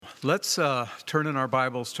Let's turn in our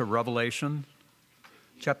Bibles to Revelation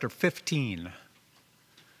chapter 15.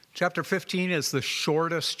 Chapter 15 is the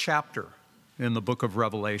shortest chapter in the book of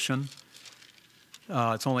Revelation.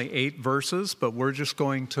 It's only 8 verses, but we're just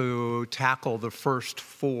going to tackle the first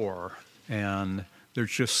 4. And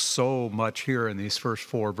there's just so much here in these first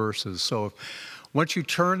 4 verses. So once you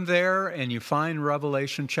turn there and you find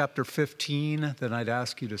Revelation chapter 15, then I'd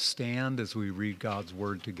ask you to stand as we read God's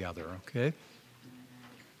word together, okay?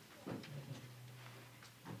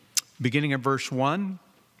 Beginning at verse 1,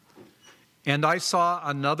 "And I saw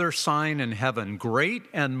another sign in heaven, great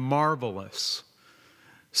and marvelous,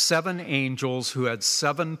 7 angels who had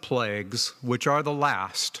 7 plagues, which are the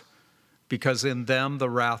last, because in them the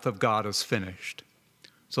wrath of God is finished."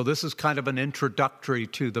 So this is kind of an introductory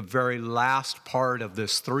to the very last part of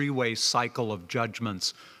this 3-way cycle of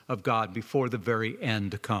judgments of God before the very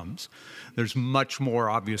end comes. There's much more,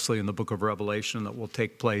 obviously, in the book of Revelation that will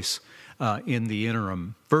take place in the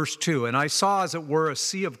interim. Verse 2, "And I saw, as it were, a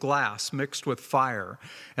sea of glass mixed with fire,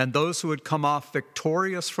 and those who had come off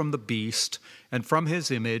victorious from the beast and from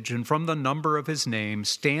his image and from the number of his name,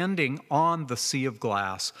 standing on the sea of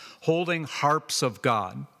glass, holding harps of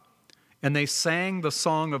God. And they sang the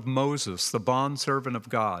song of Moses, the bondservant of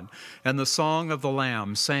God, and the song of the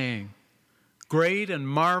Lamb, saying, 'Great and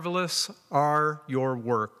marvelous are your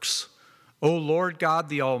works, O Lord God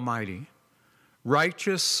the Almighty.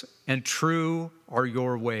 Righteous and true are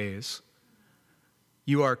your ways.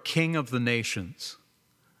 You are King of the nations.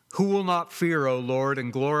 Who will not fear, O Lord,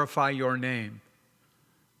 and glorify your name?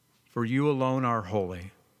 For you alone are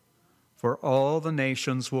holy. For all the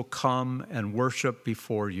nations will come and worship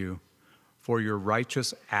before you, for your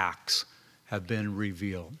righteous acts have been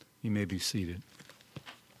revealed." You may be seated.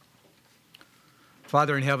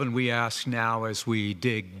 Father in heaven, we ask now as we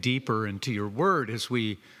dig deeper into your word, as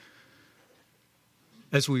we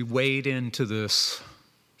wade into this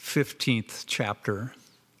 15th chapter,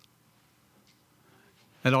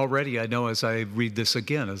 and already I know as I read this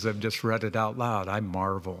again, as I've just read it out loud, I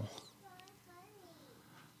marvel.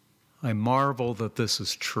 I marvel that this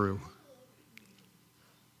is true.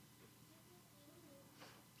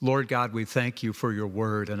 Lord God, we thank you for your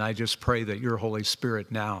word, and I just pray that your Holy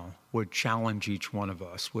Spirit now would challenge each one of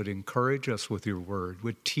us, would encourage us with your word,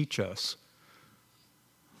 would teach us,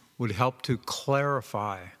 would help to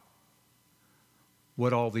clarify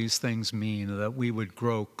what all these things mean, that we would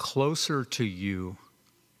grow closer to you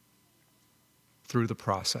through the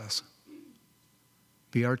process.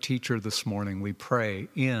 Be our teacher this morning, we pray,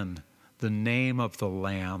 in the name of the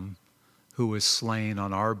Lamb who is slain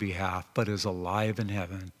on our behalf but is alive in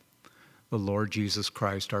heaven, the Lord Jesus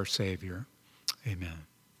Christ, our Savior. Amen.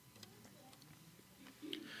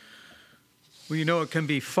 Well, you know, it can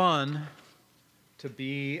be fun to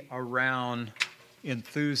be around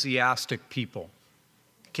enthusiastic people,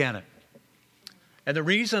 can it? And the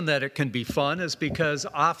reason that it can be fun is because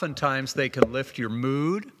oftentimes they can lift your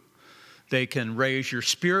mood, they can raise your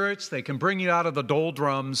spirits, they can bring you out of the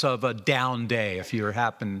doldrums of a down day if you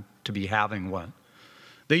happen to be having one.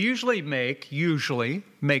 They usually make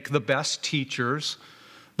the best teachers,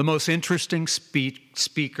 the most interesting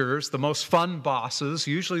speakers, the most fun bosses,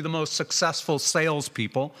 usually the most successful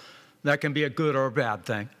salespeople. That can be a good or a bad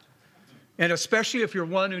thing. And especially if you're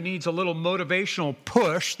one who needs a little motivational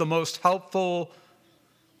push, the most helpful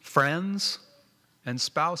friends and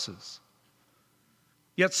spouses.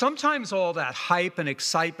 Yet sometimes all that hype and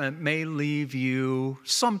excitement may leave you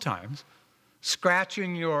sometimes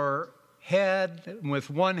scratching your head with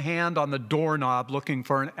one hand on the doorknob looking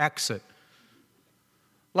for an exit.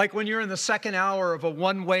 Like when you're in the second hour of a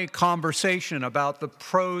one-way conversation about the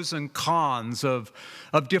pros and cons of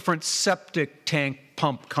different septic tank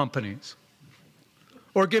pump companies.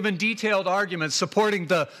 Or given detailed arguments supporting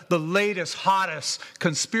the latest, hottest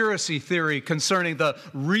conspiracy theory concerning the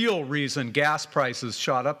real reason gas prices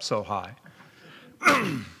shot up so high.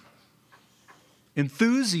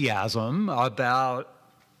 Enthusiasm about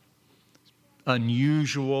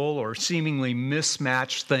unusual or seemingly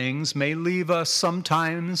mismatched things may leave us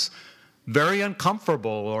sometimes very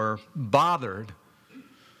uncomfortable or bothered.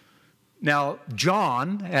 Now,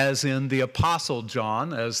 John, as in the Apostle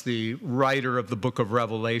John, as the writer of the book of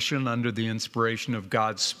Revelation under the inspiration of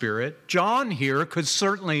God's Spirit, John here could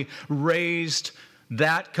certainly raise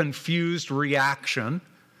that confused reaction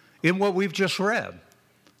in what we've just read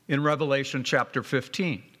in Revelation chapter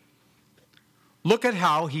 15. Look at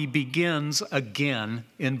how he begins again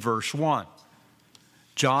in verse 1.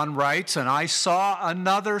 John writes, "And I saw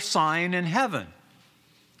another sign in heaven."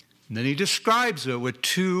 And then he describes it with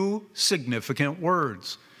 2 significant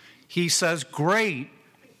words. He says, "Great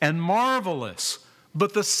and marvelous."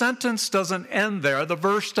 But the sentence doesn't end there. The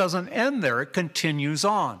verse doesn't end there. It continues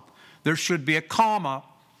on. There should be a comma.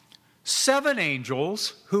 7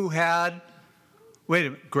 angels who had, wait a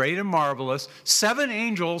minute, great and marvelous. 7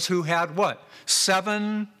 angels who had what?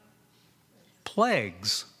 7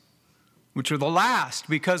 plagues, which are the last,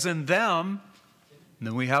 because in them, and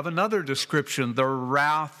then we have another description, the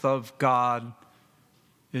wrath of God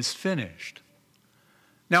is finished.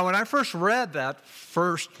 Now, when I first read that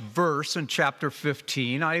first verse in chapter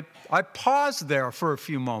 15, I paused there for a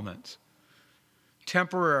few moments,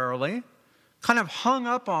 temporarily, kind of hung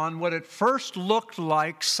up on what at first looked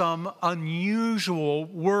like some unusual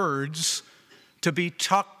words to be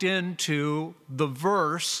tucked into the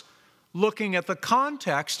verse, looking at the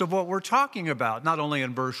context of what we're talking about, not only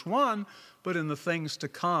in verse 1, but in the things to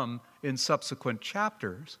come in subsequent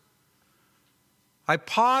chapters. I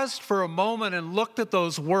paused for a moment and looked at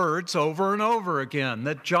those words over and over again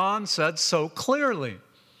that John said so clearly,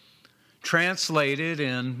 translated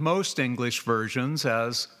in most English versions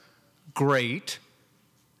as great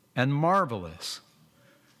and marvelous.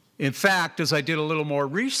 In fact, as I did a little more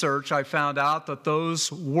research, I found out that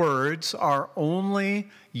those words are only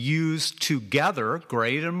used together,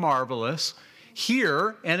 great and marvelous,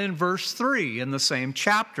 here and in verse 3 in the same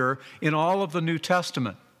chapter in all of the New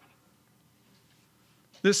Testament.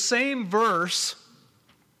 This same verse,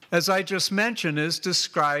 as I just mentioned, is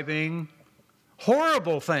describing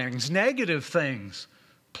horrible things, negative things,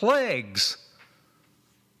 plagues.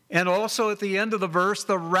 And also at the end of the verse,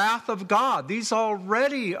 the wrath of God. These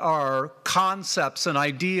already are concepts and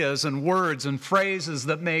ideas and words and phrases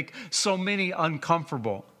that make so many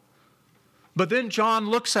uncomfortable. But then John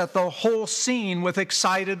looks at the whole scene with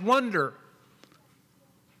excited wonder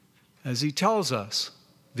as he tells us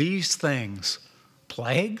these things,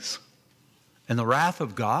 plagues and the wrath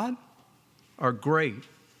of God, are great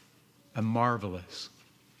and marvelous.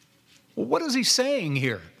 Well, what is he saying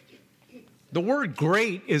here? The word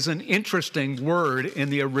great is an interesting word in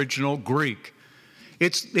the original Greek.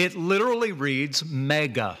 It literally reads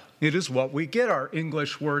mega. It is what we get our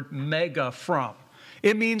English word mega from.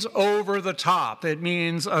 It means over the top. It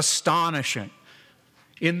means astonishing.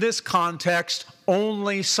 In this context,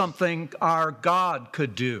 only something our God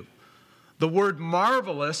could do. The word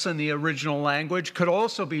marvelous in the original language could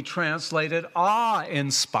also be translated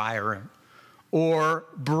awe-inspiring or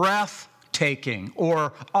breathtaking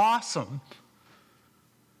or awesome.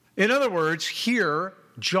 In other words, here,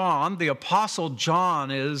 John, the Apostle John,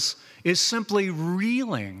 is simply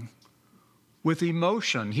reeling with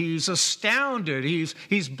emotion. He's astounded.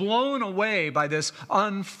 He's blown away by this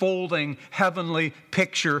unfolding heavenly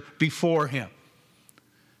picture before him.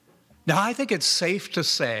 Now, I think it's safe to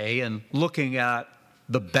say, in looking at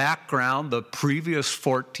the background, the previous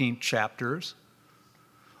 14 chapters,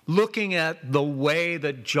 looking at the way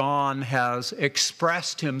that John has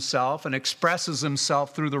expressed himself and expresses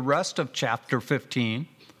himself through the rest of chapter 15,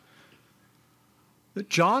 that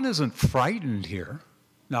John isn't frightened here.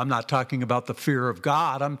 Now, I'm not talking about the fear of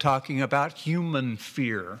God. I'm talking about human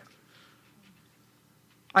fear.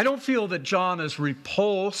 I don't feel that John is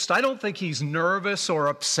repulsed. I don't think he's nervous or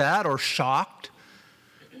upset or shocked.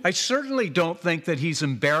 I certainly don't think that he's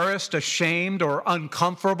embarrassed, ashamed, or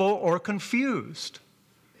uncomfortable or confused.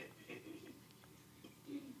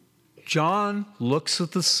 John looks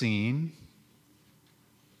at the scene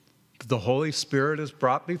that the Holy Spirit has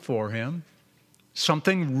brought before him,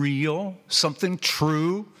 something real, something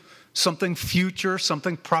true, something future,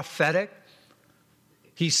 something prophetic.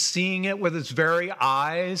 He's seeing it with his very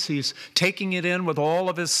eyes. He's taking it in with all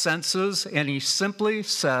of his senses, and he simply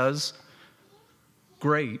says,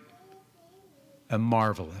 great and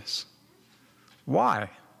marvelous. Why?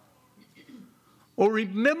 Well,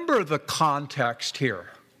 remember the context here.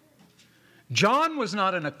 John was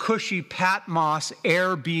not in a cushy Patmos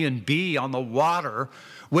Airbnb on the water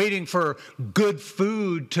waiting for good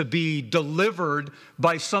food to be delivered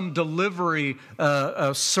by some delivery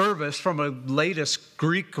service from a latest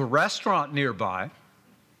Greek restaurant nearby.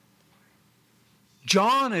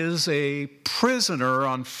 John is a prisoner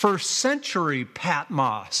on first century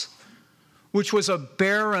Patmos, which was a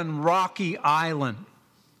barren, rocky island,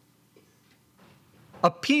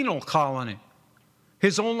 a penal colony.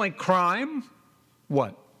 His only crime,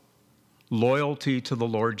 what? Loyalty to the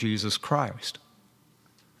Lord Jesus Christ.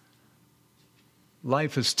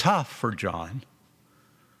 Life is tough for John.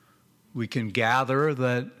 We can gather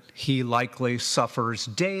that he likely suffers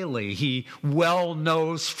daily. He well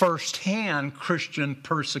knows firsthand Christian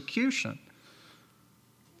persecution.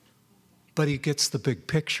 But he gets the big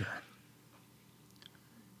picture.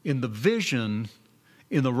 In the vision,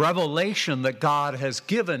 in the revelation that God has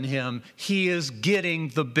given him, he is getting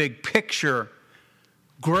the big picture.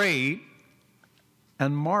 Great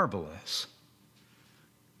and marvelous.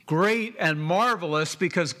 Great and marvelous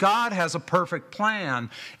because God has a perfect plan.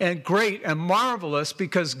 And great and marvelous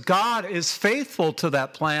because God is faithful to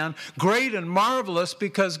that plan. Great and marvelous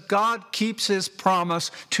because God keeps his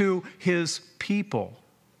promise to his people.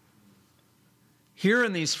 Here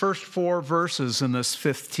in these first 4 verses in this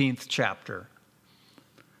 15th chapter,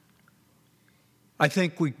 I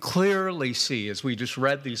think we clearly see, as we just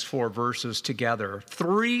read these 4 verses together,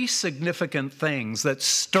 3 significant things that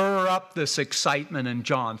stir up this excitement in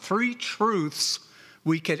John. 3 truths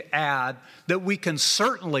we could add that we can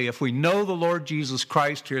certainly, if we know the Lord Jesus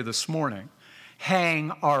Christ here this morning,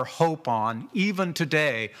 hang our hope on, even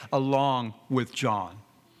today, along with John.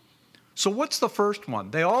 So what's the first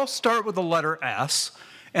one? They all start with the letter S,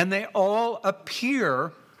 and they all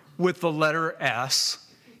appear with the letter S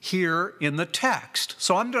here in the text.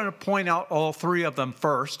 So I'm going to point out all 3 of them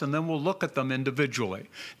first, and then we'll look at them individually.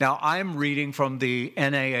 Now, I'm reading from the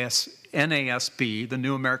NASB, the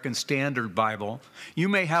New American Standard Bible. You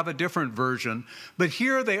may have a different version, but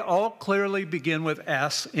here they all clearly begin with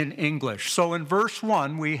S in English. So in verse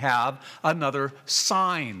 1, we have another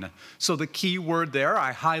sign. So the key word there,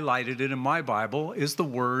 I highlighted it in my Bible, is the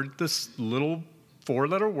word, this little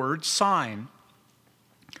 4-letter word, sign.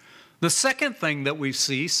 The second thing that we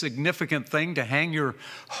see, significant thing to hang your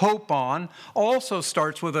hope on, also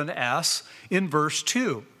starts with an S in verse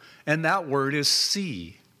 2, and that word is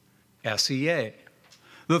see, S-E-A.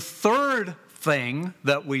 The third thing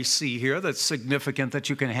that we see here that's significant that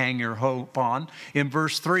you can hang your hope on in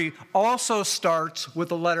verse 3 also starts with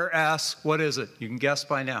the letter S. What is it? You can guess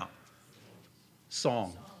by now.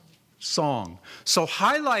 Song. So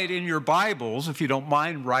highlight in your Bibles, if you don't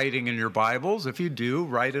mind writing in your Bibles. If you do,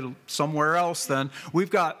 write it somewhere else then. We've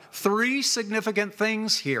got 3 significant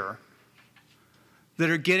things here that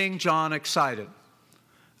are getting John excited.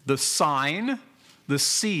 The sign, the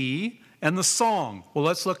see, and the song. Well,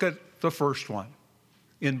 let's look at the first one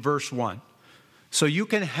in verse 1. So you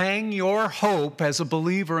can hang your hope as a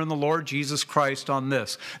believer in the Lord Jesus Christ on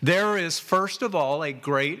this. There is, first of all, a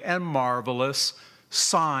great and marvelous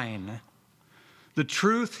sign. The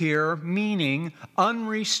truth here meaning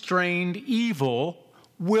unrestrained evil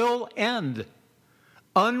will end.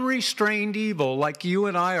 Unrestrained evil, like you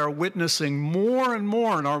and I are witnessing more and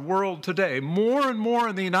more in our world today, more and more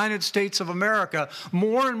in the United States of America,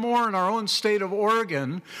 more and more in our own state of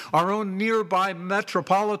Oregon, our own nearby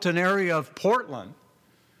metropolitan area of Portland.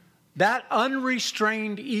 That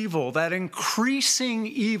unrestrained evil, that increasing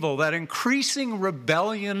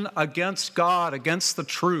rebellion against God, against the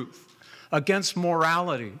truth, against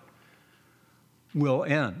morality, will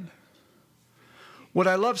end. What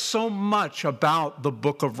I love so much about the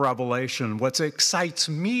book of Revelation, what excites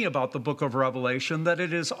me about the book of Revelation, that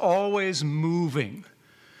it is always moving.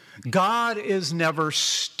 God is never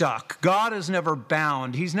stuck. God is never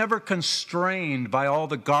bound. He's never constrained by all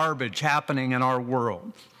the garbage happening in our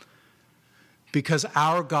world. Because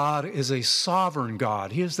our God is a sovereign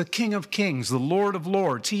God. He is the King of Kings, the Lord of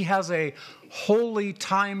Lords. He has a holy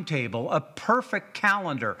timetable, a perfect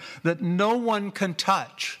calendar that no one can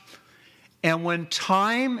touch. And when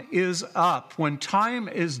time is up, when time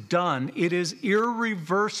is done, it is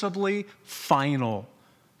irreversibly final.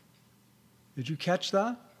 Did you catch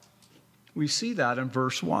that? We see that in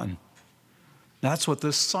verse 1. That's what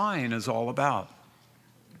this sign is all about.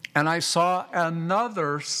 And I saw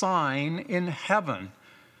another sign in heaven.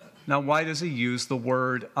 Now, why does he use the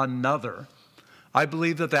word another? I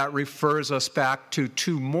believe that refers us back to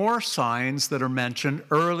 2 more signs that are mentioned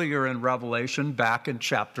earlier in Revelation, back in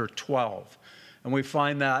chapter 12. And we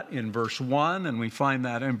find that in verse 1, and we find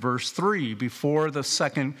that in verse 3, before the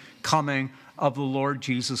second coming of the Lord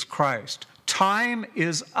Jesus Christ. Time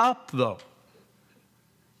is up, though.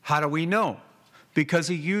 How do we know? Because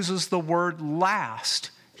he uses the word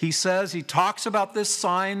last. He talks about this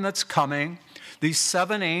sign that's coming, these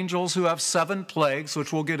 7 angels who have 7 plagues,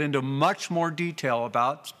 which we'll get into much more detail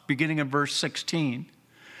about, beginning in verse 16.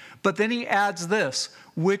 But then he adds this,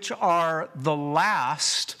 which are the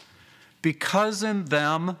last, because in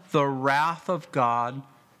them the wrath of God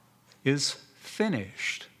is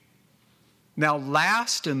finished. Now,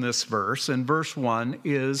 last in this verse, in verse 1,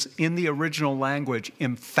 is in the original language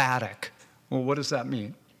emphatic. Well, what does that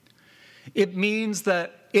mean? It means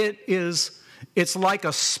that it's like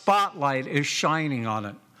a spotlight is shining on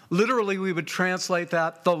it. Literally, we would translate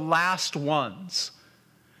that the last ones.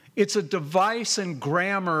 It's a device in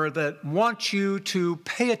grammar that wants you to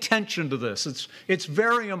pay attention to this. It's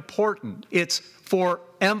very important. It's for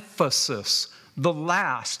emphasis the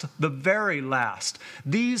last, the very last.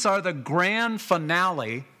 These are the grand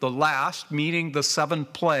finale, the last, meaning the 7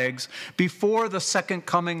 plagues, before the second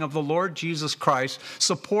coming of the Lord Jesus Christ,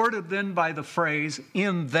 supported then by the phrase,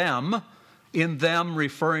 in them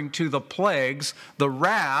referring to the plagues, the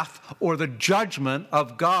wrath or the judgment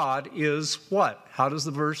of God is what? How does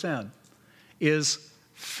the verse end? Is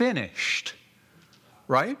finished,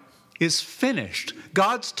 right? Is finished.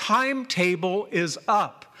 God's timetable is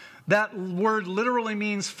up. That word literally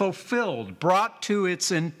means fulfilled, brought to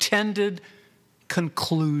its intended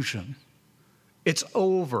conclusion. It's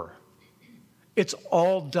over. It's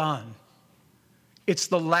all done. It's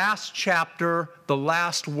the last chapter, the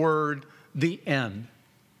last word, the end.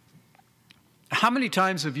 How many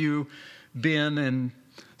times have you been in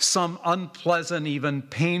some unpleasant, even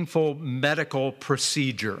painful medical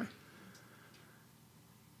procedure?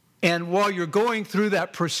 And while you're going through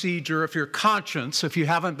that procedure, if your conscience, if you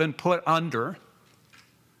haven't been put under,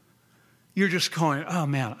 you're just going, oh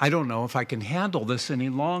man, I don't know if I can handle this any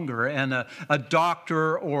longer. And a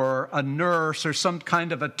doctor or a nurse or some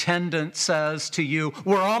kind of attendant says to you,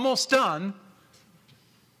 we're almost done.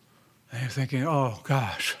 And you're thinking, oh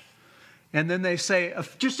gosh. And then they say,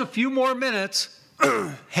 just a few more minutes.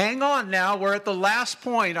 Hang on now, we're at the last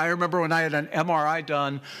point. I remember when I had an MRI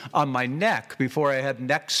done on my neck before I had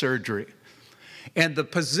neck surgery. And the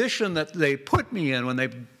position that they put me in when they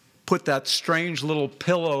put that strange little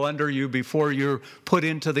pillow under you before you're put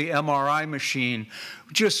into the MRI machine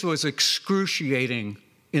just was excruciating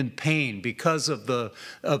in pain because of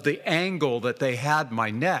the angle that they had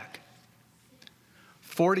my neck.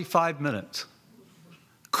 45 minutes.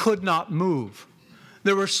 Could not move.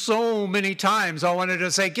 There were so many times I wanted to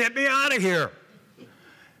say, get me out of here.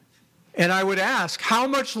 And I would ask, how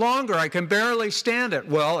much longer? I can barely stand it.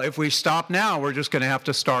 Well, if we stop now, we're just going to have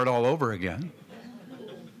to start all over again.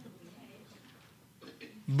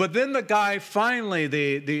 But then the guy finally,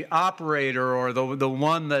 the operator or the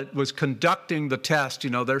one that was conducting the test,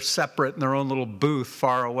 they're separate in their own little booth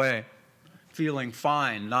far away, feeling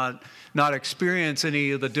fine, not experience any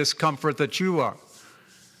of the discomfort that you are.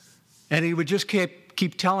 And he would just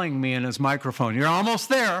keep telling me in his microphone, you're almost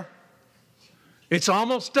there. It's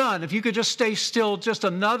almost done. If you could just stay still just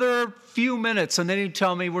another few minutes. And then he'd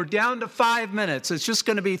tell me, we're down to 5 minutes. It's just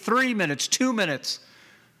going to be 3 minutes, 2 minutes.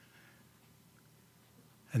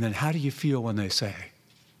 And then how do you feel when they say,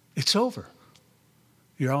 it's over.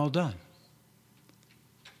 You're all done.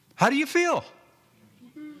 How do you feel?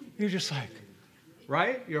 You're just like,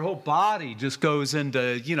 right? Your whole body just goes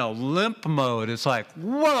into, limp mode. It's like,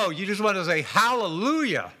 whoa, you just want to say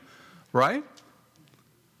hallelujah, right?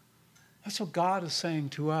 That's what God is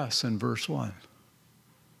saying to us in verse 1.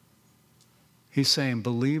 He's saying,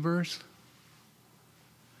 believers,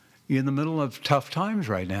 you're in the middle of tough times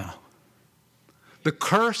right now. The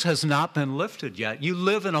curse has not been lifted yet. You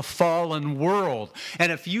live in a fallen world.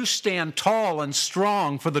 And if you stand tall and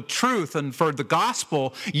strong for the truth and for the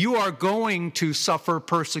gospel, you are going to suffer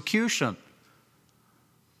persecution.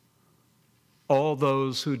 All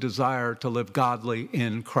those who desire to live godly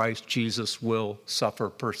in Christ Jesus will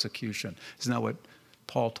suffer persecution. Isn't that what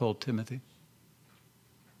Paul told Timothy?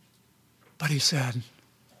 But he said,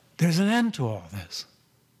 there's an end to all this.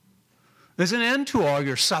 There's an end to all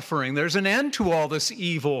your suffering. There's an end to all this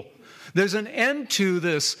evil. There's an end to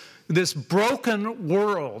this broken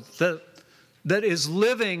world that is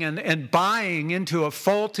living and buying into a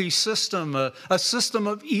faulty system, a system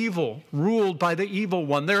of evil ruled by the evil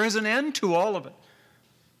one. There is an end to all of it.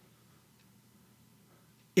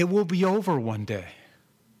 It will be over one day.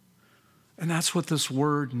 And that's what this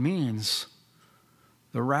word means.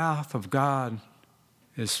 The wrath of God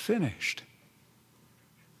is finished.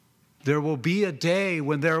 There will be a day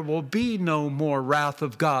when there will be no more wrath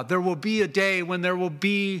of God. There will be a day when there will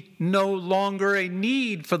be no longer a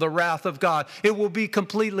need for the wrath of God. It will be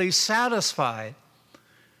completely satisfied.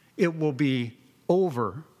 It will be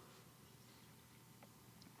over.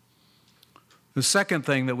 The second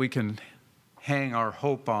thing that we can hang our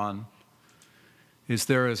hope on is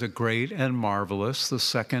there is a great and marvelous, the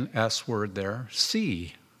second S word there,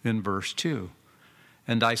 sea in verse 2.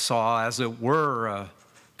 And I saw, as it were,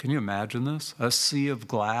 can you imagine this? A sea of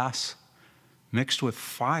glass mixed with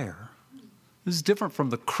fire. This is different from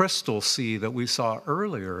the crystal sea that we saw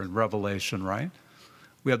earlier in Revelation, right?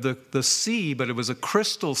 We have the sea, but it was a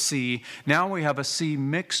crystal sea. Now we have a sea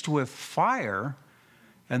mixed with fire.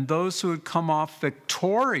 And those who had come off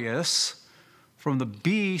victorious from the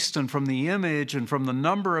beast and from the image and from the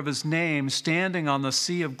number of his name, standing on the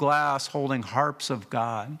sea of glass, holding harps of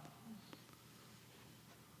God.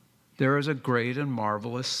 There is a great and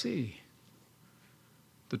marvelous sea.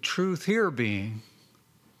 The truth here being,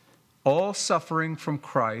 all suffering from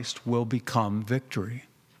Christ will become victory.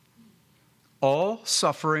 All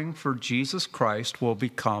suffering for Jesus Christ will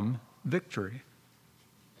become victory.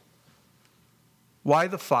 Why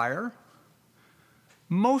the fire?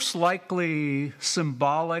 Most likely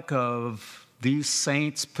symbolic of these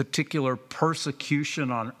saints' particular persecution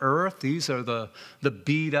on earth. These are the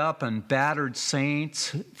beat up and battered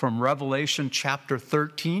saints from Revelation chapter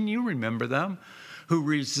 13. You remember them, who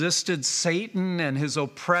resisted Satan and his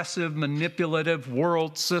oppressive, manipulative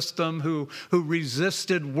world system, who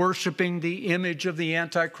resisted worshiping the image of the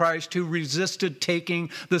Antichrist, who resisted taking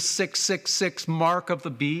the 666 mark of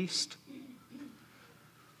the beast.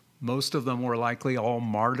 Most of them were likely all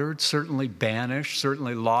martyred, certainly banished,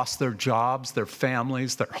 certainly lost their jobs, their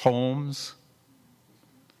families, their homes.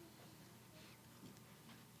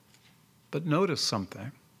 But notice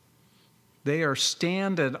something. They are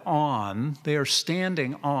standing on.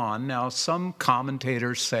 Now, some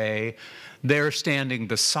commentators say they're standing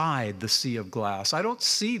beside the sea of glass. I don't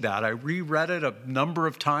see that. I reread it a number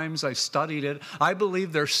of times. I studied it. I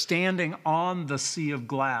believe they're standing on the sea of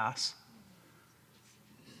glass,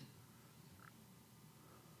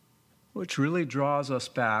 which really draws us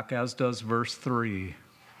back, as does verse 3,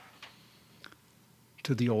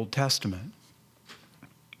 to the Old Testament.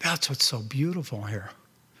 That's what's so beautiful here.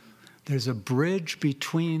 There's a bridge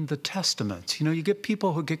between the testaments. You know, you get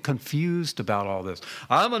people who get confused about all this.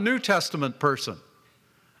 I'm a New Testament person.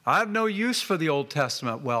 I have no use for the Old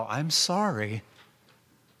Testament. Well, I'm sorry.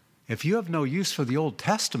 If you have no use for the Old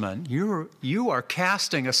Testament, you are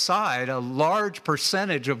casting aside a large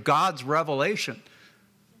percentage of God's revelation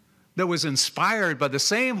that was inspired by the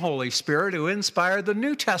same Holy Spirit who inspired the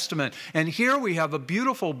New Testament. And here we have a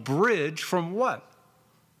beautiful bridge from what?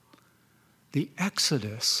 The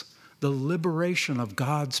Exodus, the liberation of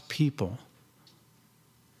God's people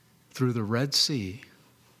through the Red Sea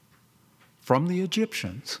from the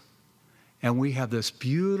Egyptians. And we have this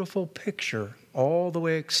beautiful picture all the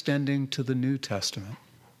way extending to the New Testament.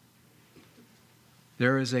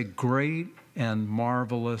 There is a great and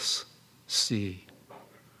marvelous sea.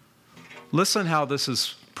 Listen how this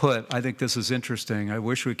is put. I think this is interesting. I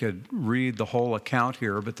wish we could read the whole account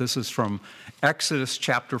here, but this is from Exodus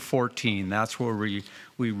chapter 14. That's where we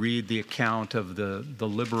read the account of the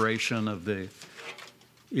liberation of the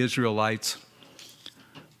Israelites.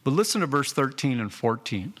 But listen to verse 13 and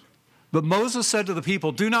 14. But Moses said to the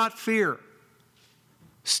people, "Do not fear.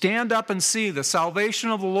 Stand up and see the salvation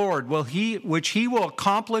of the Lord, which he will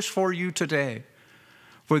accomplish for you today.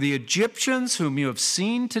 For the Egyptians whom you have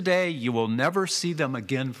seen today, you will never see them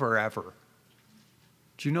again forever."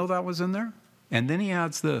 Do you know that was in there? And then he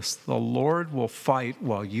adds this: the Lord will fight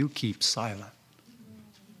while you keep silent.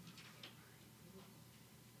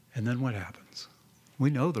 And then what happens? We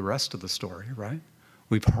know the rest of the story, right?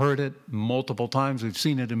 We've heard it multiple times. We've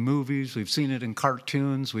seen it in movies. We've seen it in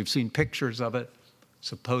cartoons. We've seen pictures of it,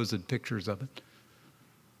 supposed pictures of it.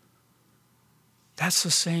 That's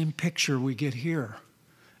the same picture we get here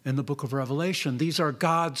in the book of Revelation. These are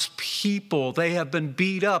God's people. They have been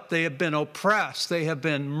beat up. They have been oppressed. They have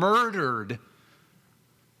been murdered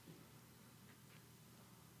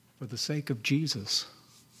for the sake of Jesus.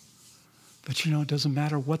 But you know, it doesn't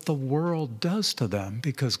matter what the world does to them,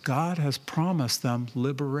 because God has promised them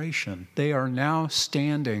liberation. They are now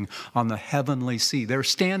standing on the heavenly sea. They're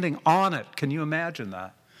standing on it. Can you imagine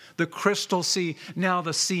that? The crystal sea, now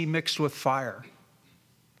the sea mixed with fire.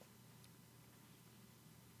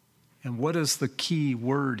 And what is the key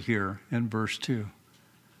word here in verse 2?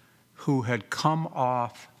 Who had come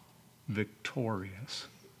off victorious.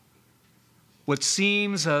 What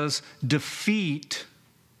seems as defeat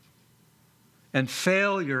and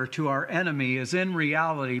failure to our enemy is in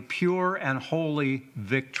reality pure and holy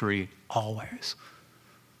victory always.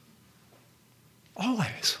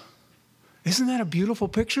 Always. Isn't that a beautiful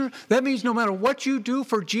picture? That means no matter what you do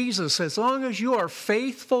for Jesus, as long as you are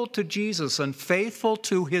faithful to Jesus and faithful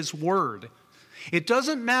to his word, it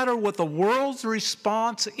doesn't matter what the world's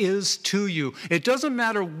response is to you. It doesn't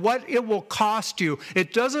matter what it will cost you.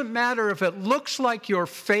 It doesn't matter if it looks like you're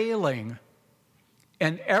failing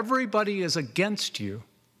and everybody is against you.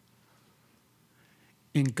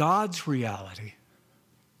 In God's reality,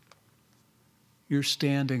 you're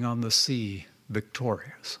standing on the sea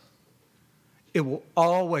victorious. It will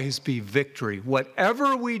always be victory.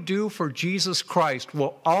 Whatever we do for Jesus Christ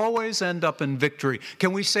will always end up in victory.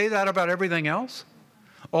 Can we say that about everything else?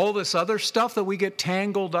 All this other stuff that we get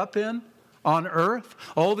tangled up in on earth,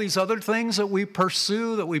 all these other things that we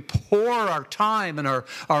pursue, that we pour our time and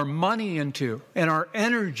our money into and our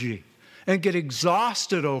energy and get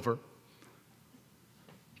exhausted over.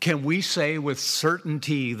 Can we say with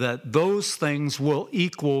certainty that those things will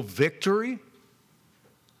equal victory?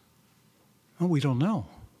 Well, we don't know.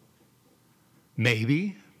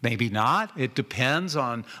 Maybe, maybe not. It depends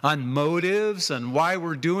on motives and why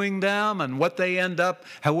we're doing them and what they end up,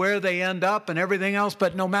 where they end up and everything else.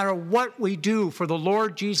 But no matter what we do for the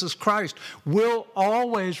Lord Jesus Christ will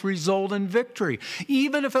always result in victory,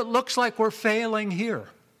 even if it looks like we're failing here.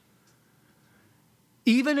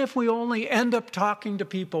 Even if we only end up talking to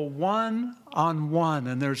people one-on-one,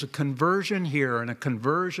 and there's a conversion here and a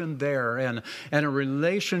conversion there, and a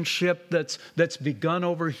relationship that's begun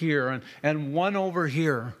over here and one over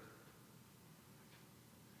here.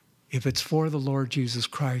 If it's for the Lord Jesus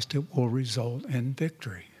Christ, it will result in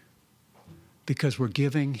victory. Because we're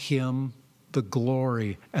giving him the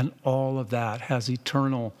glory, and all of that has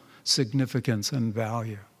eternal significance and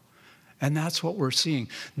value. And that's what we're seeing.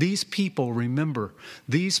 These people, remember,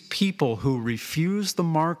 these people who refused the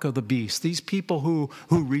mark of the beast, these people who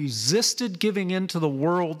resisted giving into the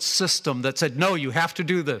world system that said, no, you have to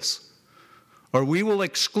do this, or we will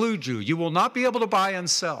exclude you. You will not be able to buy and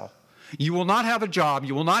sell. You will not have a job.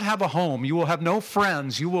 You will not have a home. You will have no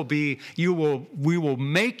friends. We will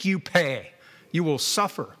make you pay. You will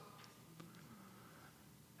suffer.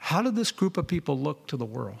 How did this group of people look to the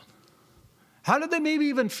world? How did they maybe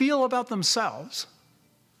even feel about themselves?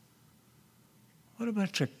 What a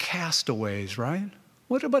bunch of castaways, right?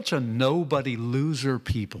 What a bunch of nobody loser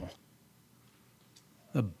people.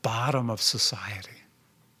 The bottom of society.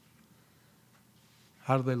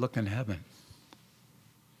 How do they look in heaven?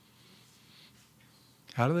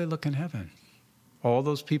 How do they look in heaven? All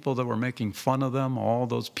those people that were making fun of them, all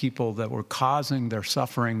those people that were causing their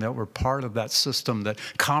suffering, that were part of that system, that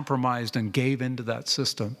compromised and gave into that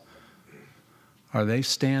system. Are they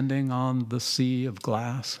standing on the sea of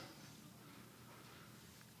glass?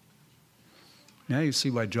 Now you see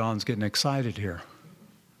why John's getting excited here.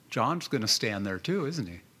 John's going to stand there too, isn't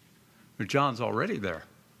he? Or John's already there.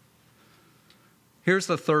 Here's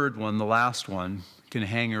the third one, the last one, you can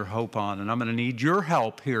hang your hope on. And I'm going to need your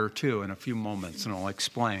help here too in a few moments, and I'll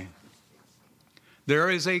explain. There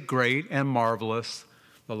is a great and marvelous,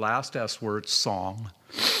 the last S word, song.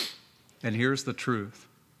 And here's the truth.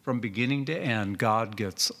 From beginning to end, God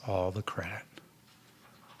gets all the credit.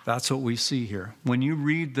 That's what we see here. When you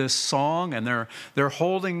read this song, and they're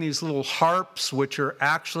holding these little harps, which are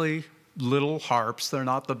actually little harps. They're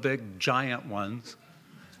not the big giant ones.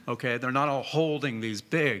 Okay, they're not all holding these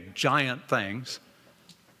big giant things.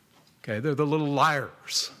 Okay, they're the little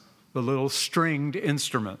lyres, the little stringed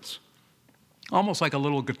instruments, almost like a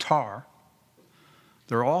little guitar.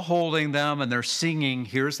 They're all holding them and they're singing.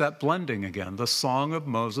 Here's that blending again. The Song of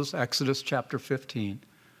Moses, Exodus chapter 15.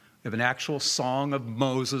 We have an actual song of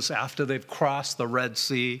Moses after they've crossed the Red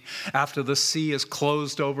Sea, after the sea is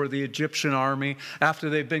closed over the Egyptian army, after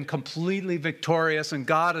they've been completely victorious and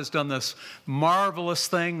God has done this marvelous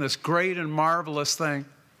thing, this great and marvelous thing.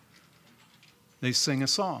 They sing a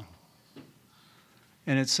song.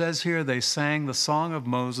 And it says here they sang the song of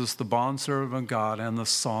Moses, the bondservant of God, and the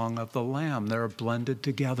song of the Lamb. They're blended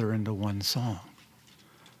together into one song.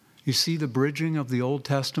 You see the bridging of the Old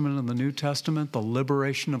Testament and the New Testament, the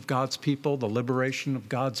liberation of God's people, the liberation of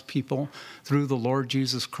God's people through the Lord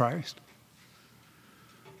Jesus Christ.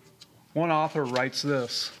 One author writes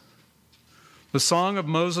this. The song of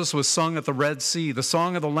Moses was sung at the Red Sea. The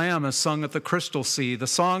song of the Lamb is sung at the Crystal Sea. The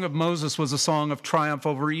song of Moses was a song of triumph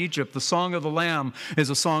over Egypt. The song of the Lamb is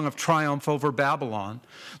a song of triumph over Babylon.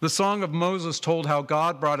 The song of Moses told how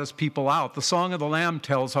God brought his people out. The song of the Lamb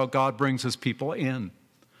tells how God brings his people in.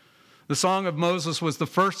 The song of Moses was the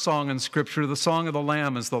first song in Scripture. The song of the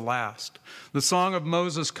Lamb is the last. The song of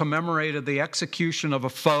Moses commemorated the execution of a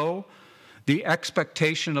foe, the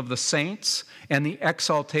expectation of the saints, and the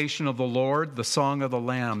exaltation of the Lord. The song of the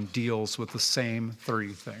Lamb deals with the same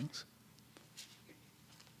three things.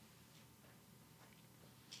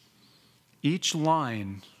 Each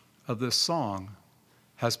line of this song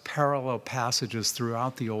has parallel passages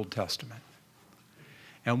throughout the Old Testament.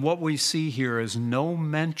 And what we see here is no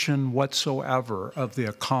mention whatsoever of the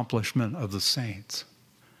accomplishment of the saints.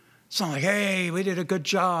 It's not like, hey, we did a good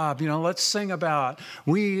job, let's sing about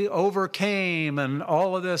we overcame and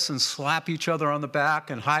all of this and slap each other on the back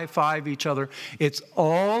and high five each other. It's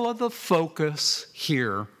all of the focus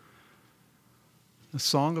here. The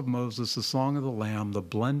Song of Moses, the Song of the Lamb, the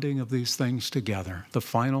blending of these things together. The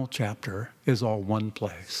final chapter is all one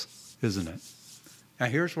place, isn't it? Now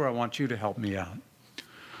here's where I want you to help me out.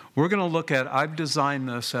 We're going to look at, I've designed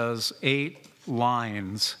this as 8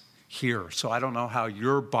 lines here. So I don't know how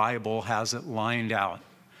your Bible has it lined out.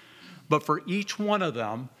 But for each one of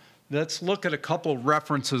them, let's look at a couple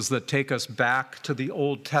references that take us back to the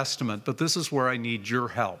Old Testament, but this is where I need your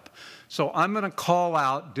help. So I'm going to call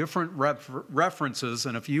out different references,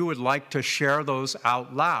 and if you would like to share those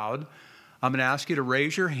out loud, I'm going to ask you to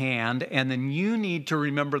raise your hand, and then you need to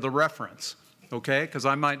remember the reference, okay? Because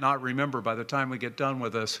I might not remember by the time we get done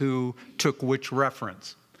with this who took which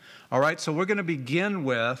reference. All right, so we're going to begin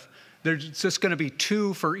with, there's just going to be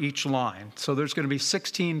 2 for each line. So there's going to be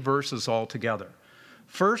 16 verses altogether.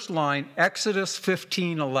 First line, Exodus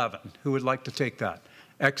 15:11. Who would like to take that?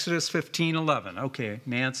 Exodus 15:11. Okay,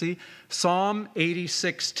 Nancy. Psalm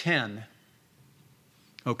 86:10.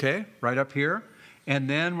 Okay, right up here. And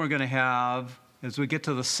then we're going to have, as we get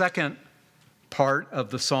to the second part of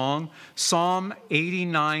the song, Psalm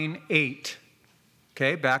 89:8.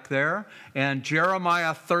 Okay, back there. And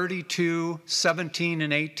Jeremiah 32:17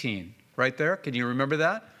 and 18. Right there. Can you remember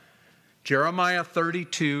that? Jeremiah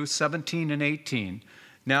 32:17 and 18.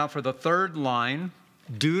 Now for the third line,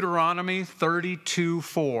 Deuteronomy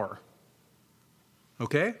 32:4.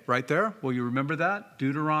 Okay, right there. Will you remember that?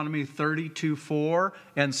 Deuteronomy 32:4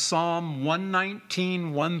 and Psalm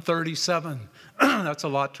 119, 137. That's a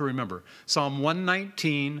lot to remember. Psalm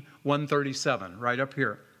 119, 137, right up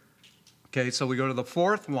here. Okay, so we go to the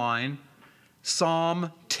fourth line,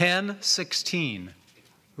 Psalm 10:16.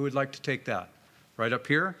 Who would like to take that? Right up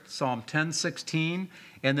here, Psalm 10:16.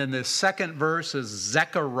 And then the second verse is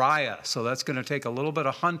Zechariah. So that's going to take a little bit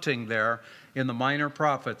of hunting there in the minor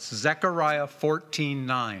prophets. Zechariah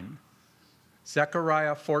 14:9.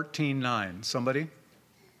 Zechariah 14:9. Somebody?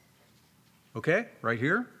 Okay, right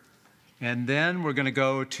here. And then we're going to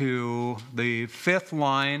go to the fifth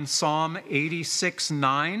line, Psalm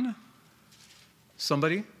 86:9.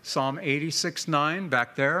 Somebody? Psalm 86:9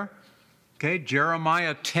 back there. Okay,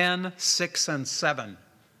 Jeremiah 10:6 and 7.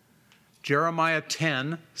 Jeremiah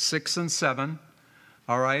 10:6 and 7.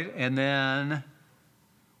 All right, and then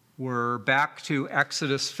we're back to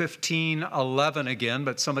Exodus 15:11 again,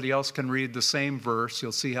 but somebody else can read the same verse.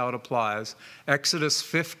 You'll see how it applies. Exodus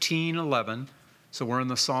 15:11. So we're in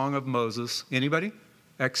the Song of Moses. Anybody?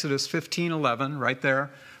 Exodus 15:11, right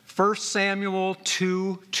there. 1 Samuel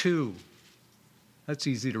 2:2. That's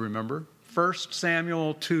easy to remember. 1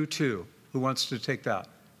 Samuel 2:2. Who wants to take that?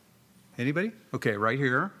 Anybody? Okay, right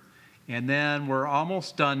here. And then we're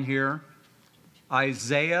almost done here.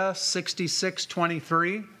 Isaiah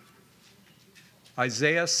 66:23.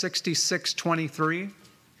 Isaiah 66:23.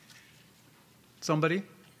 Somebody?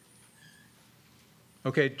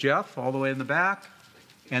 Okay, Jeff, all the way in the back.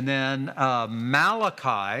 And then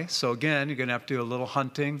Malachi. So again, you're going to have to do a little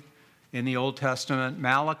hunting in the Old Testament.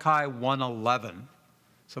 Malachi 1:11.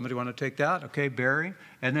 Somebody want to take that? Okay, Barry.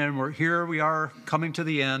 And then we are coming to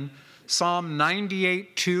the end. Psalm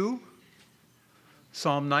 98:2.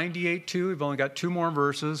 Psalm 98:2. We've only got 2 more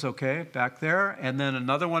verses, okay, back there. And then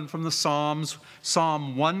another one from the Psalms,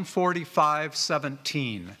 Psalm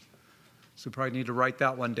 145:17. So we probably need to write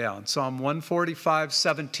that one down. Psalm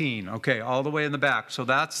 145:17. Okay, all the way in the back. So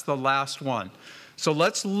that's the last one. So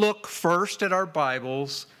let's look first at our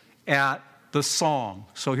Bibles at the song.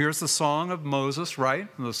 So here's the Song of Moses, right?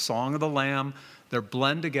 And the Song of the Lamb. They're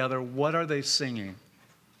blend together. What are they singing?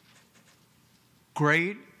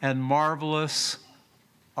 Great and marvelous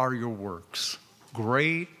are your works.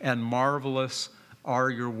 Great and marvelous are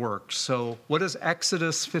your works. So what does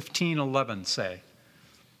Exodus 15:11 say?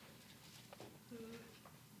 Who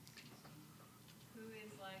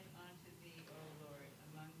is like unto thee, O Lord,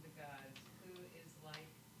 among the gods? Who is like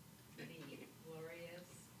thee, glorious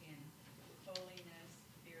in holiness,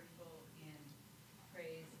 fearful in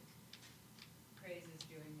praises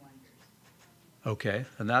doing wonders? Okay,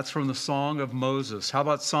 and that's from the Song of Moses. How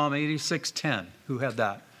about Psalm 86:10? Who had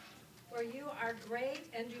that? For you are great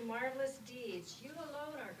and do marvelous deeds. You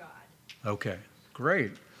alone are God. Okay,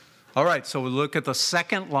 great. All right, so we look at the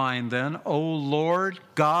second line then. O Lord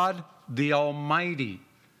God the Almighty.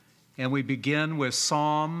 And we begin with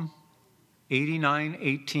Psalm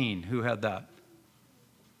 89:18. Who had that?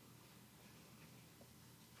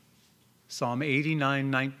 Psalm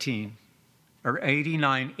 89:19. Or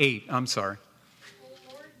 89:8, I'm sorry. O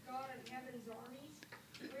Lord God of heaven's armies,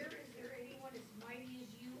 where is there anyone as mighty as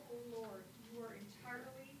you, O Lord? You are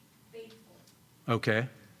entirely faithful. Okay,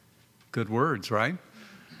 good words, right?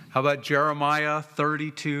 How about Jeremiah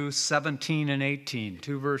 32:17 and 18?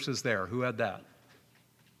 2 verses there. Who had that?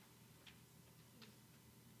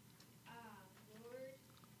 Lord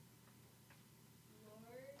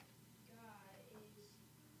God,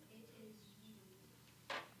 it is you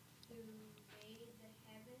who made the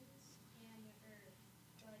heavens and the earth,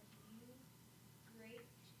 but your great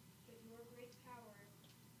power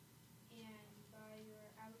and by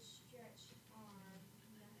your outstretched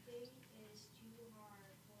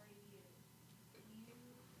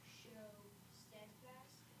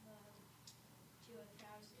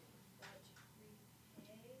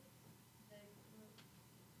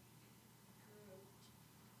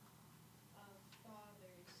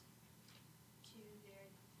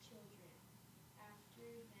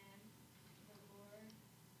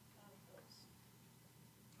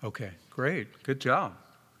Okay, great. Good job.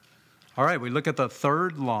 All right, we look at the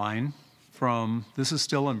third line from, this is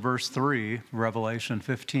still in verse 3, Revelation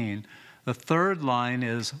 15. The third line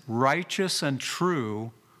is, righteous and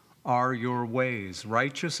true are your ways.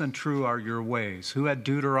 Righteous and true are your ways. Who had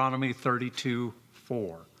Deuteronomy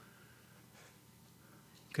 32:4?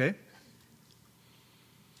 Okay.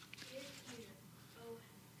 Give ear, O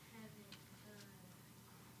heaven,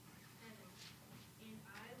 heaven, and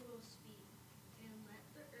I will speak, and let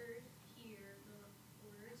the earth hear the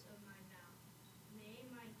words of my mouth. May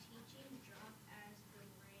my teaching drop as the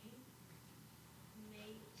rain,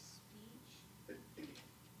 may speech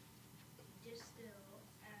distill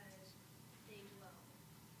as they glow.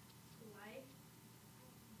 Life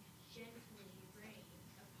gently rain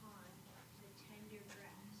upon the tender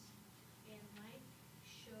grass, and like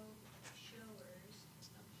showers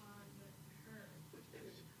upon the herb.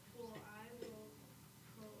 For I will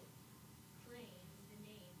proclaim the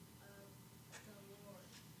name of the Lord.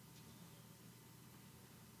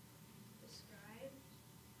 Ascribe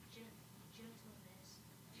gentleness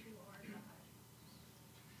to our God.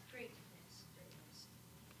 Greatness.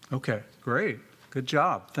 Okay, great. Good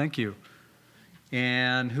job. Thank you.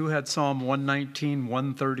 And who had Psalm 119,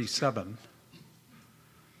 137?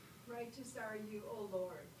 Righteous are you, O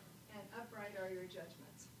Lord, and upright are your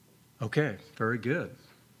judgments. Okay, very good.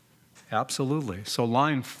 Absolutely. So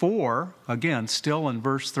line 4, again, still in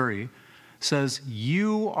verse 3, says,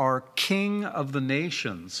 you are king of the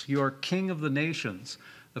nations. You are king of the nations.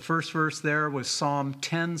 The first verse there was Psalm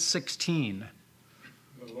 10:16.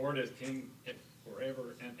 The Lord is king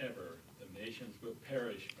forever and ever. The nations will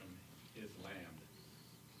perish from his land.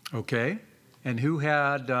 Okay. And who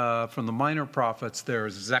had, from the minor prophets there,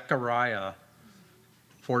 Zechariah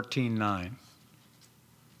 14:9.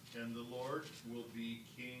 And the Lord will be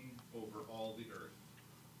king over all the earth.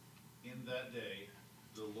 In that day,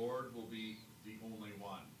 the Lord will be the only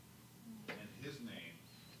one, and his name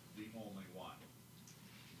the only one.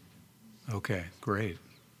 Okay, great.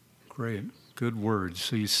 Great. Good words.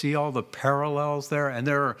 So you see all the parallels there, and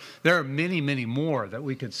there are many, many more that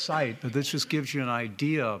we could cite, but this just gives you an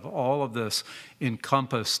idea of all of this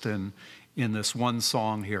encompassed in this one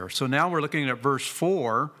song here. So now we're looking at verse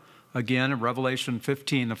 4, again in Revelation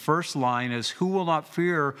 15. The first line is, who will not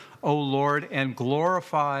fear, O Lord, and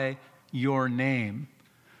glorify your name?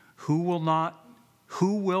 Who will not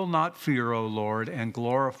fear, O Lord, and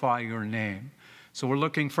glorify your name? So we're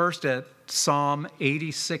looking first at Psalm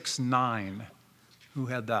 86:9. Who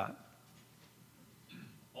had that?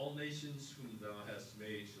 All nations whom thou hast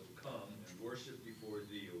made shall come and worship before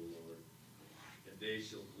thee, O Lord, and they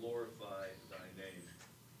shall glorify thy name.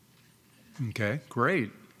 Okay,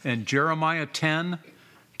 great. And Jeremiah 10,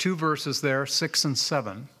 2 verses there, 6 and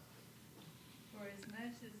 7. For as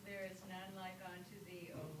much as there is none like unto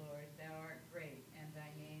thee, O Lord, thou art great, and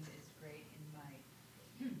thy name is great in might.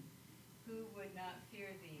 Who would not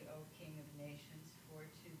fear thee, O King of nations? For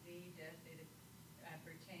to thee doth it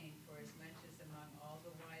appertain, for as much as among all the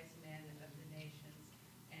wise men of the nations,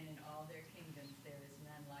 and in all their kingdoms, there is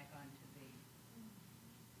none like unto thee.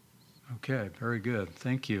 Okay, very good.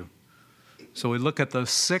 Thank you. So we look at the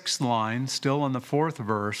 6th line, still in the 4th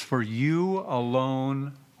verse, for you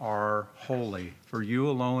alone are holy. For you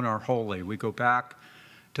alone are holy. We go back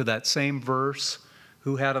to that same verse.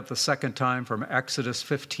 Who had it the second time from Exodus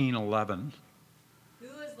 15:11? Who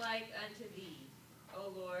is like unto thee, O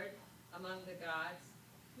Lord, among the gods?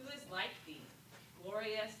 Who is like thee,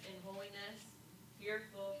 glorious in holiness,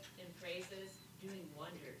 fearful in praises, doing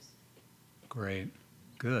wonders? Great.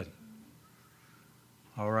 Good.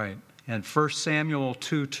 All right. And 1 Samuel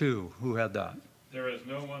 2:2. Who had that? There is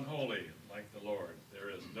no one holy like the Lord. There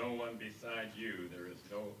is no one beside you. There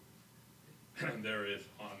is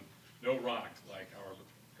on no rock like our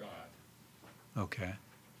God. Okay.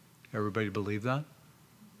 Everybody believe that?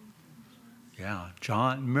 Yeah.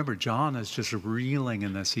 John is just reeling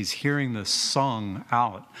in this. He's hearing this sung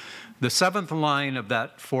out. The 7th line of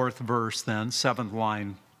that 4th verse then, 7th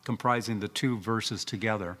line comprising the 2 verses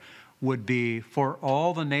together, would be, for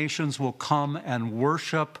all the nations will come and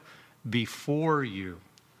worship before you.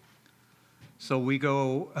 So we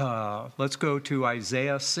go, let's go to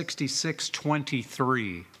Isaiah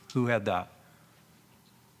 66:23. Who had that?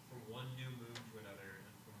 From one new moon to another,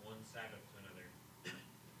 and from one Sabbath to another,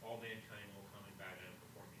 all mankind will come and bow down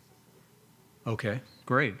before me, says the Lord. Okay,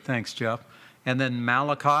 great. Thanks, Jeff. And then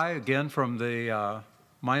Malachi, again from the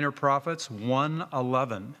minor prophets,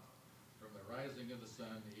 1:11. From the rising of the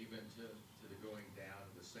sun even to the going down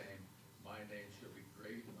of the same, my name shall be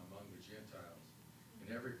great among the Gentiles.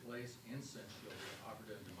 In every place incense shall be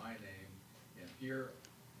offered unto my name, and pure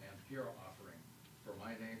offering. for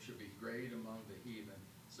my name shall be great among the heathen,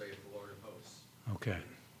 saith the Lord of hosts. Okay,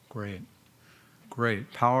 great.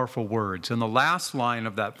 Great, powerful words. In the last line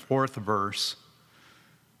of that fourth verse,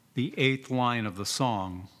 the eighth line of the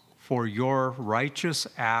song, for your righteous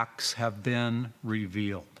acts have been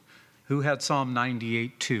revealed. Who had Psalm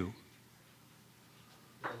 98:2? The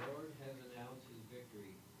Lord has announced his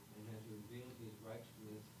victory and has revealed his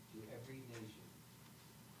righteousness to every nation.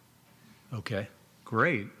 Okay,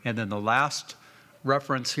 great. And then the last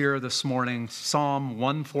reference here this morning, Psalm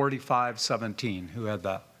 145:17. Who had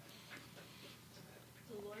that?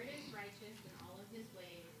 The Lord is righteous in all of his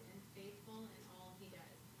ways and faithful in all he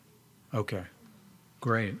does. Okay,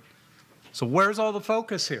 great. So where's all the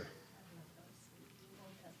focus here?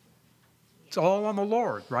 It's all on the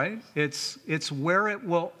Lord, right? It's where it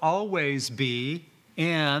will always be,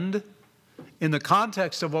 and in the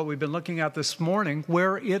context of what we've been looking at this morning,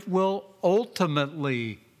 where it will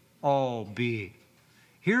ultimately all be.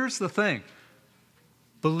 Here's the thing.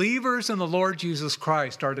 Believers in the Lord Jesus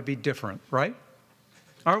Christ are to be different, right?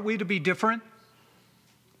 Aren't we to be different?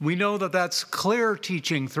 We know that that's clear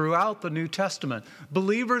teaching throughout the New Testament.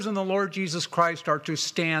 Believers in the Lord Jesus Christ are to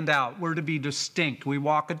stand out. We're to be distinct. We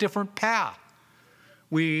walk a different path.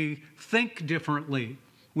 We think differently.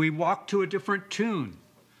 We walk to a different tune.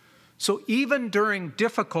 So even during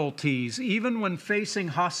difficulties, even when facing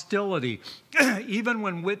hostility, even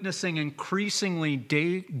when witnessing increasingly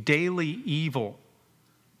daily evil,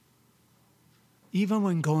 even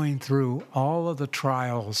when going through all of the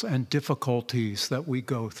trials and difficulties that we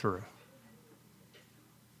go through,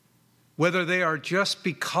 whether they are just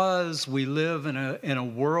because we live in a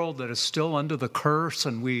world that is still under the curse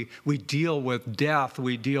and we deal with death,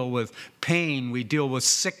 we deal with pain, we deal with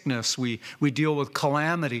sickness, we deal with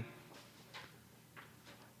calamity,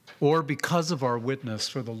 or because of our witness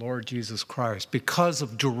for the Lord Jesus Christ, because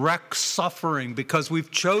of direct suffering, because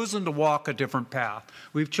we've chosen to walk a different path.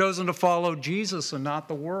 We've chosen to follow Jesus and not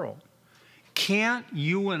the world. Can't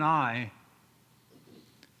you and I,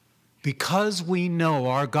 because we know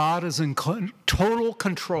our God is in total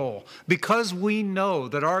control, because we know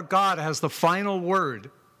that our God has the final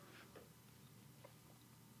word,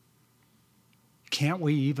 can't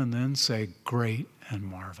we even then say great and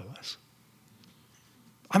marvelous?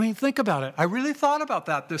 I mean, think about it. I really thought about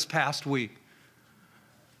that this past week.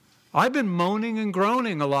 I've been moaning and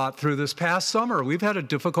groaning a lot through this past summer. We've had a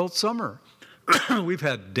difficult summer. We've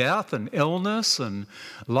had death and illness and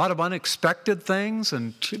a lot of unexpected things,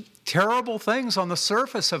 and terrible things on the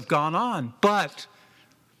surface have gone on. But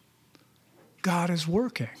God is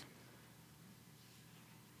working.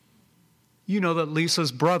 You know that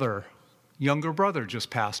Lisa's younger brother, just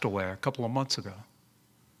passed away a couple of months ago.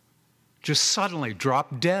 Just suddenly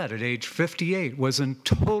dropped dead at age 58, was in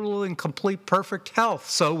total and complete perfect health,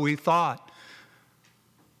 so we thought.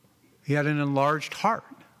 He had an enlarged heart.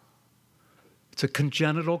 It's a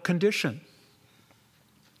congenital condition.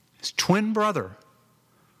 His twin brother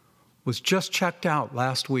was just checked out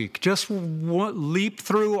last week, just leaped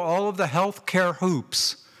through all of the health care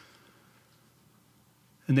hoops,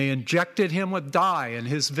 and they injected him with dye in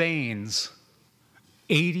his veins.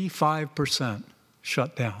 85%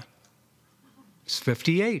 shut down. He's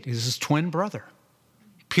 58. He's his twin brother.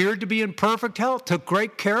 Appeared to be in perfect health, took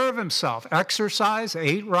great care of himself, exercised,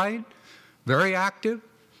 ate right, very active,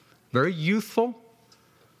 very youthful.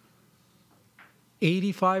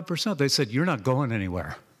 85%. They said, you're not going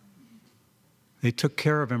anywhere. They took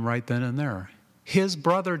care of him right then and there. His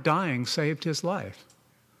brother dying saved his life.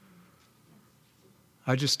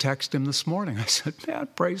 I just texted him this morning. I said, man,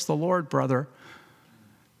 praise the Lord, brother.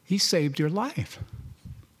 He saved your life.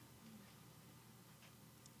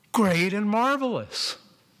 Great and marvelous.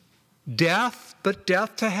 Death, but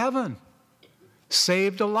death to heaven.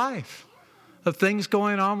 Saved a life. The things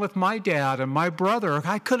going on with my dad and my brother,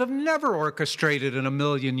 I could have never orchestrated in a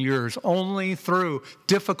million years. Only through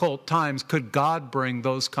difficult times could God bring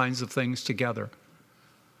those kinds of things together.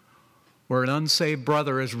 Where an unsaved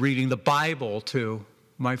brother is reading the Bible to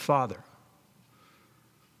my father.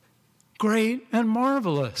 Great and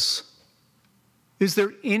marvelous. Is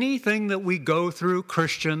there anything that we go through,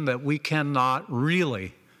 Christian, that we cannot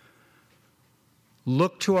really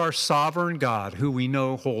look to our sovereign God, who we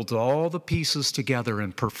know holds all the pieces together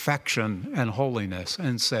in perfection and holiness,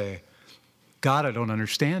 and say, God, I don't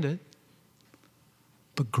understand it,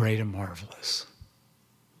 but great and marvelous.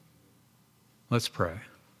 Let's pray.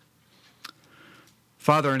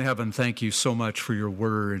 Father in heaven, thank you so much for your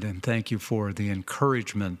word, and thank you for the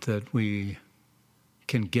encouragement that we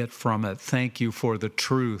can get from it. Thank you for the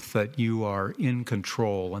truth that you are in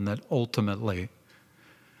control and that ultimately,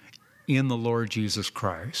 in the Lord Jesus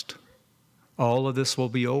Christ, All of this will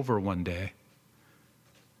be over one day,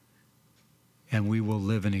 and we will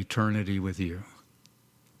live in eternity with you.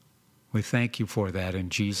 We thank you for that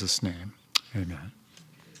in Jesus' name. Amen.